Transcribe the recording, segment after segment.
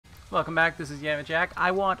Welcome back, this is Yamajac.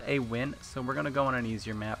 I want a win, so we're gonna go on an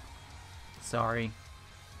easier map. Sorry.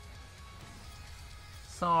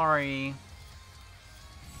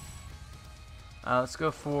 Let's go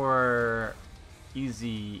for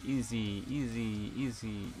easy.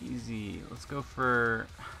 Let's go for...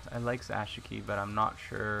 I like Zashiki, but I'm not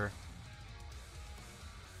sure.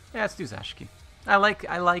 Yeah, let's do Zashiki. I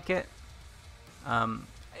like it.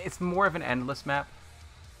 It's more of an endless map,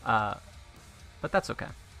 but that's okay.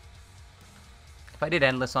 If I did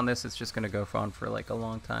endless on this, it's just going to go on for like a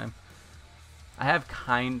long time. I have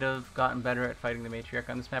kind of gotten better at fighting the matriarch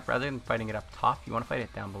on this map. Rather than fighting it up top, you want to fight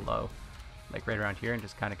it down below. Like right around here and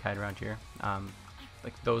just kind of kite around here.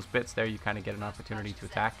 Like those bits there, you kind of get an opportunity to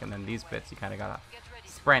attack. And then these bits, you kind of got to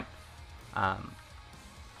sprint.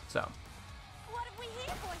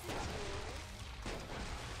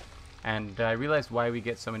 And I realized why we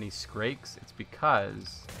get so many Scrakes. It's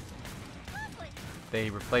because they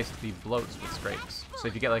replaced the bloats with Scrakes. So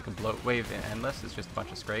if you get like a bloat wave in Endless, it's just a bunch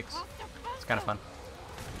of Scrakes. It's kind of fun.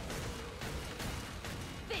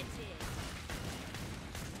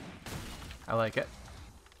 I like it.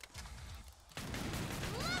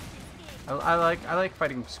 I like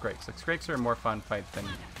fighting Scrakes. Like Scrakes are a more fun fight than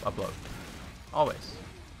a bloat. Always.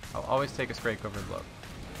 I'll always take a Scrake over a bloat.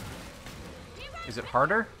 Is it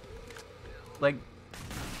harder? Like,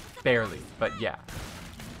 barely, but yeah.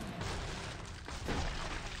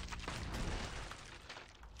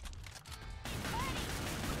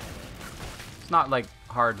 It's not like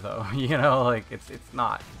hard though, you know, like it's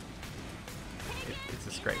not. It's a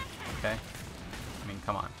Scrake, okay? I mean,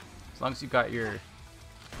 come on. As long as you got your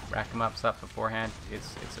rack 'em ups up beforehand,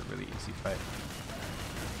 it's a really easy fight.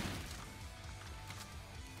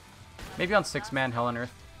 Maybe on 6-man Hell on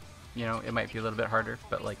Earth, you know, it might be a little bit harder,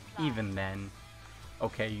 but like even then,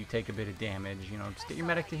 okay, you take a bit of damage, you know, just get your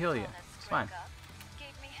medic to heal you. It's fine.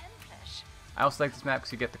 I also like this map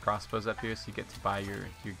because you get the crossbows up here, so you get to buy your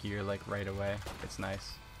gear like right away. It's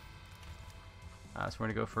nice. So we're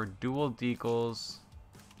gonna go for dual deagles,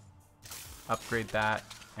 upgrade that,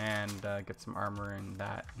 and get some armor and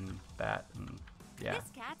that, and yeah,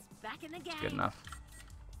 it's good enough.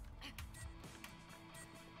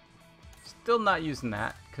 Still not using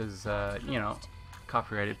that because you know,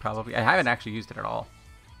 copyrighted probably. I haven't actually used it at all.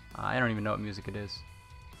 I don't even know what music it is.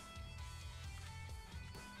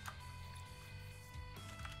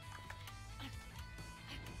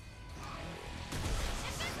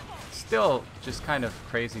 Still just kind of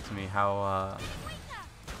crazy to me how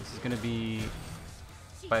this is gonna be,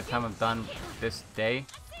 by the time I'm done this day,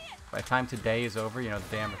 by the time today is over, you know, the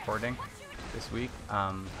day I'm recording this week.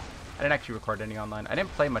 I didn't actually record any online. I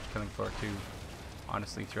didn't play much Killing Floor 2,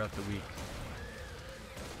 honestly, throughout the week.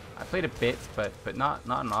 I played a bit, but not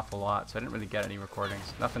an awful lot, so I didn't really get any recordings.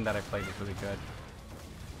 Nothing that I played was really good.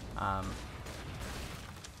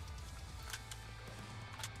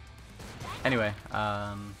 Anyway,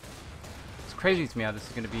 it's crazy to me how this is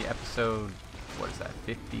going to be episode, what is that,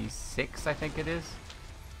 56 I think it is?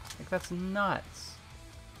 I think that's nuts.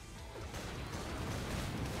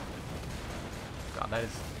 God, that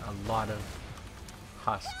is a lot of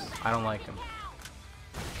husks. I don't like them.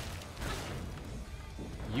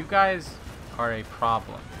 You guys are a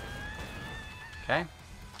problem. Okay?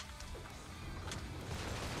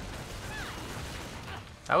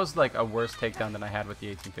 That was like a worse takedown than I had with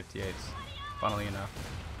the 1858s, funnily enough.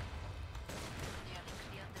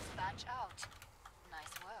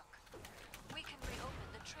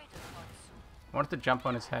 I wanted to jump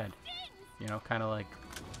on his head. You know, kind of like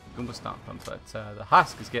Goomba Stomp him, but the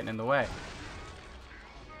Husk is getting in the way.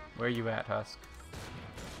 Where are you at, Husk?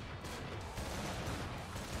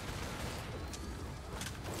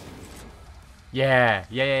 Yeah.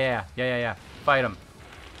 Fight him.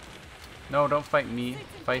 No, don't fight me.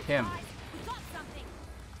 Fight him.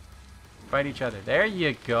 Fight each other. There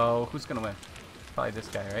you go. Who's gonna win? Probably this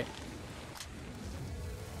guy, right?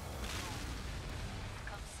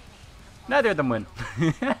 Neither of them win.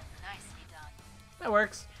 That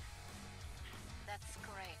works.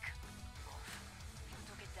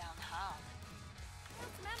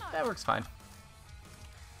 That works fine.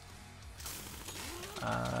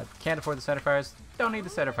 Can't afford the centerfires. Don't need the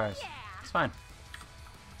centerfires. It's fine.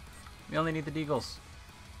 We only need the deagles.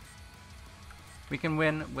 We can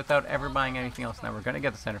win without ever buying anything else. Now we're gonna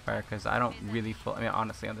get the centerfire because I don't really I mean,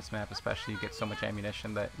 honestly, on this map especially, you get so much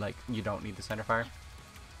ammunition that like you don't need the centerfire.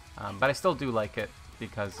 But I still do like it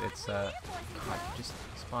because it's God, you just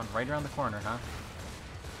spawned right around the corner, huh?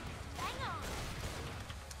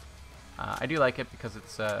 I do like it because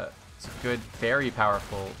it's a good, very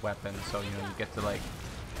powerful weapon. So you know, you get to like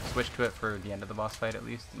switch to it for the end of the boss fight at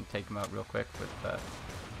least and take him out real quick with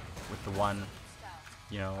with the one,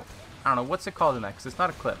 you know, I don't know, what's it called in that? Because it's not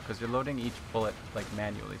a clip, because you're loading each bullet, like,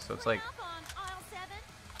 manually, so it's like,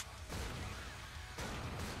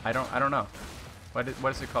 I don't know. What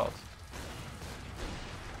is it called?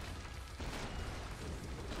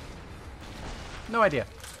 No idea.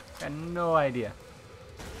 Got no idea.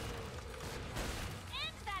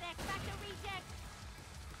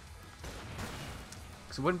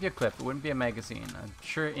 Because it wouldn't be a clip, it wouldn't be a magazine. I'm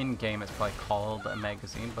sure in-game it's probably called a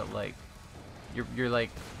magazine, but like, you're like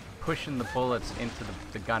pushing the bullets into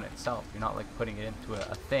the gun itself. You're not like putting it into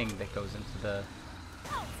a thing that goes into the...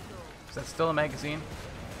 Is that still a magazine?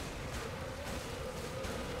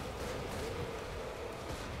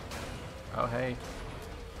 Oh hey.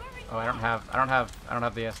 Oh, I don't have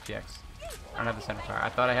the SPX. I don't have the centerfire. I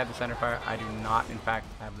thought I had the centerfire. I do not, in fact,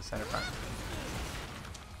 have the centerfire.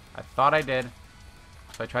 I thought I did.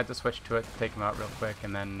 So I tried to switch to it to take him out real quick,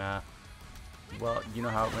 and then, well, you know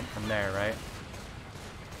how it went from there, right?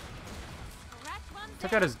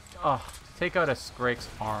 Took out his, oh, to take out a Scrake's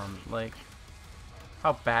arm, like,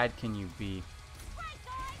 how bad can you be?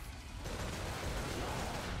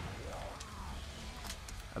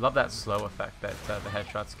 I love that slow effect that the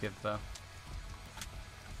headshots give, though.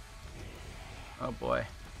 Oh boy.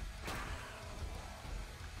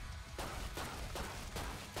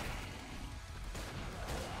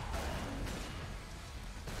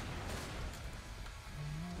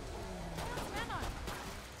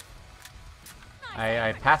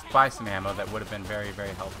 I passed by some ammo that would have been very, very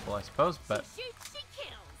helpful, I suppose, but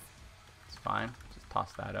it's fine. Just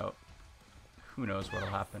toss that out. Who knows what'll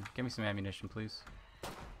happen. Give me some ammunition, please.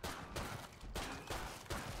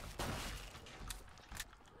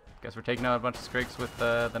 Guess we're taking out a bunch of Scrakes with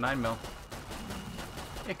the 9mm.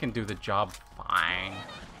 It can do the job fine.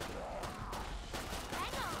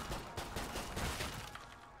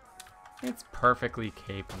 It's perfectly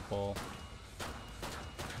capable.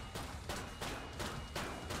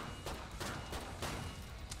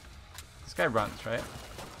 This guy runs, right?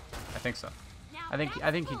 I think so. I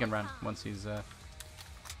think he can run once he's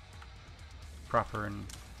proper and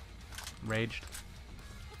raged.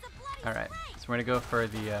 All right, so we're gonna go for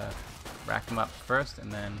the rack him up first,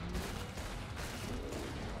 and then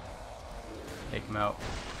take him out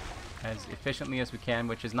as efficiently as we can,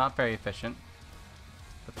 which is not very efficient,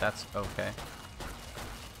 but that's okay.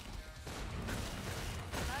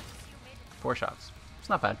 4 shots. It's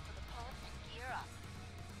not bad.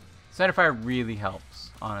 Centerfire really helps,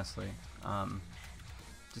 honestly.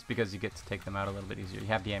 Just because you get to take them out a little bit easier. You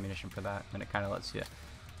have the ammunition for that, and it kind of lets you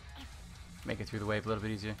make it through the wave a little bit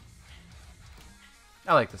easier.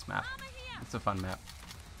 I like this map. It's a fun map.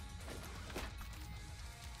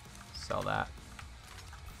 Sell that.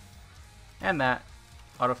 And that.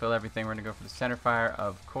 Autofill everything. We're going to go for the centerfire,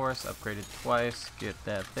 of course. Upgraded twice. Get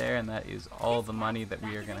that there, and that is all the money that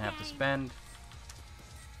we are going to have to spend.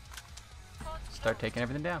 Start taking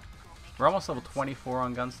everything down. We're almost level 24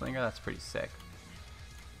 on Gunslinger. That's pretty sick.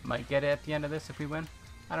 Might get it at the end of this if we win.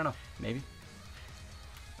 I don't know. Maybe.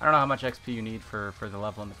 I don't know how much XP you need for the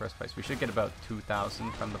level in the first place. We should get about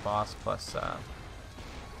 2,000 from the boss, plus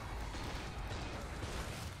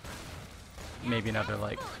maybe another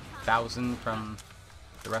like 1,000 from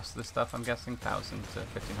the rest of the stuff. I'm guessing 1,000 to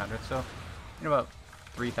 1,500. So, you know, about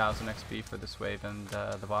 3,000 XP for this wave and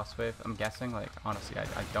the boss wave. I'm guessing. Like, honestly,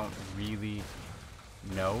 I don't really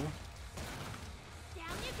know,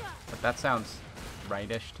 but that sounds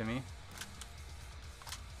rightish to me.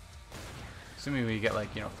 Assuming we get,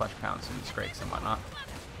 like, you know, flesh pounds and Scrakes and whatnot,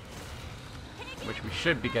 which we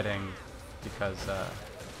should be getting because,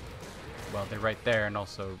 well, they're right there, and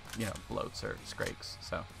also, you know, bloats or Scrakes.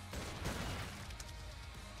 So, all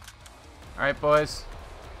right, boys.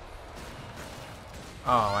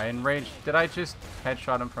 Oh, I enraged. Did I just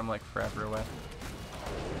headshot him from like forever away?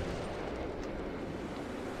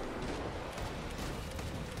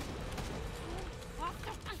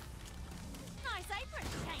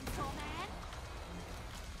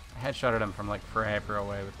 I headshotted him from like forever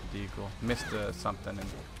away with the deagle. Missed something and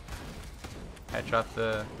headshot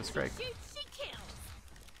the Scrake.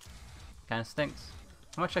 Kinda stinks.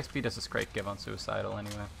 How much XP does a Scrake give on Suicidal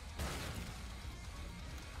anyway?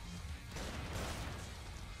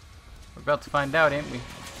 We're about to find out, ain't we?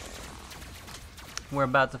 We're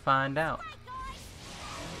about to find out.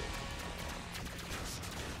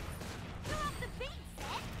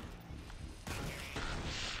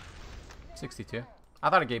 62. I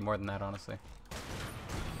thought it gave more than that, honestly.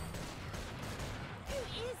 Who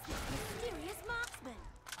is this mysterious marksman?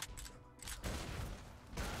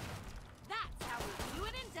 That's how we do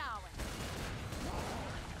it in Darwin.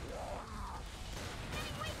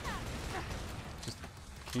 Just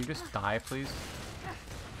Can you just die, please?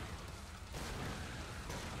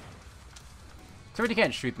 So you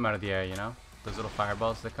can't shoot them out of the air, you know? Those little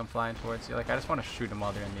fireballs that come flying towards you. Like, I just want to shoot them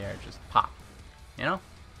while they're in the air. Just pop. You know?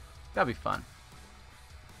 That'd be fun.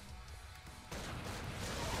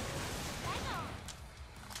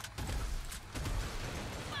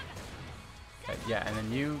 Okay, yeah, and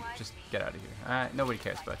then you just get out of here. Nobody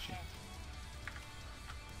cares about you.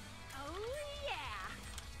 Oh yeah.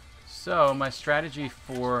 So, my strategy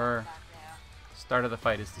for start of the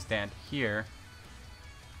fight is to stand here.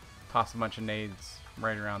 Toss a bunch of nades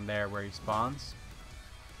right around there where he spawns.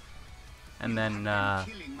 And then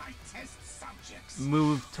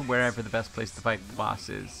move to wherever the best place to fight the boss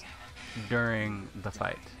is during the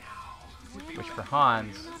fight. Which for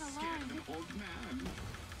Hans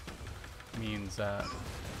means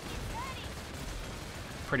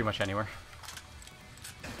pretty much anywhere.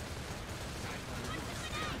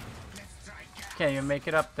 Can't even make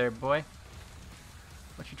it up there, boy.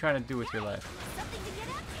 What you trying to do with your life?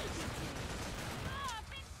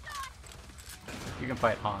 You can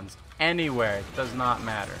fight Hans anywhere. It does not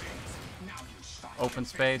matter. Open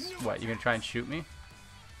space. What? You gonna try and shoot me?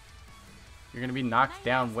 You're gonna be knocked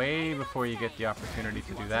down way before you get the opportunity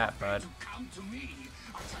to do that, bud.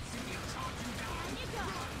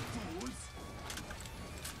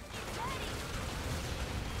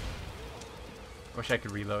 Wish I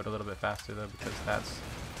could reload a little bit faster though, because that's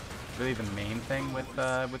really the main thing with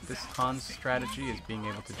this Hans strategy, is being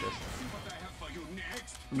able to just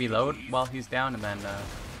reload while he's down and then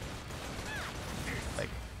like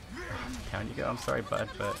down you go. I'm sorry, bud,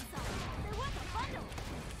 but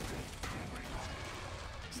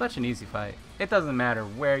such an easy fight. It doesn't matter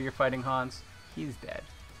where you're fighting Hans, he's dead.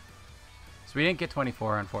 So we didn't get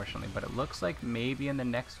 24 unfortunately, but it looks like maybe in the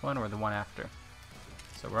next one or the one after.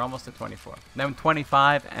 So we're almost at 24. Then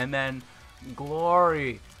 25 and then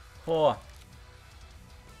glory. Oh.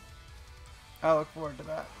 I look forward to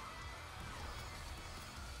that.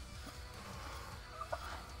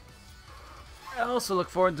 I also look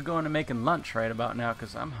forward to going and making lunch right about now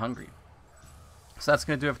because I'm hungry. So that's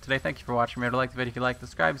going to do it for today. Thank you for watching. Remember to like the video if you like,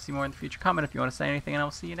 subscribe to see more in the future, comment if you want to say anything, and I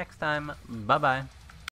will see you next time. Bye-bye.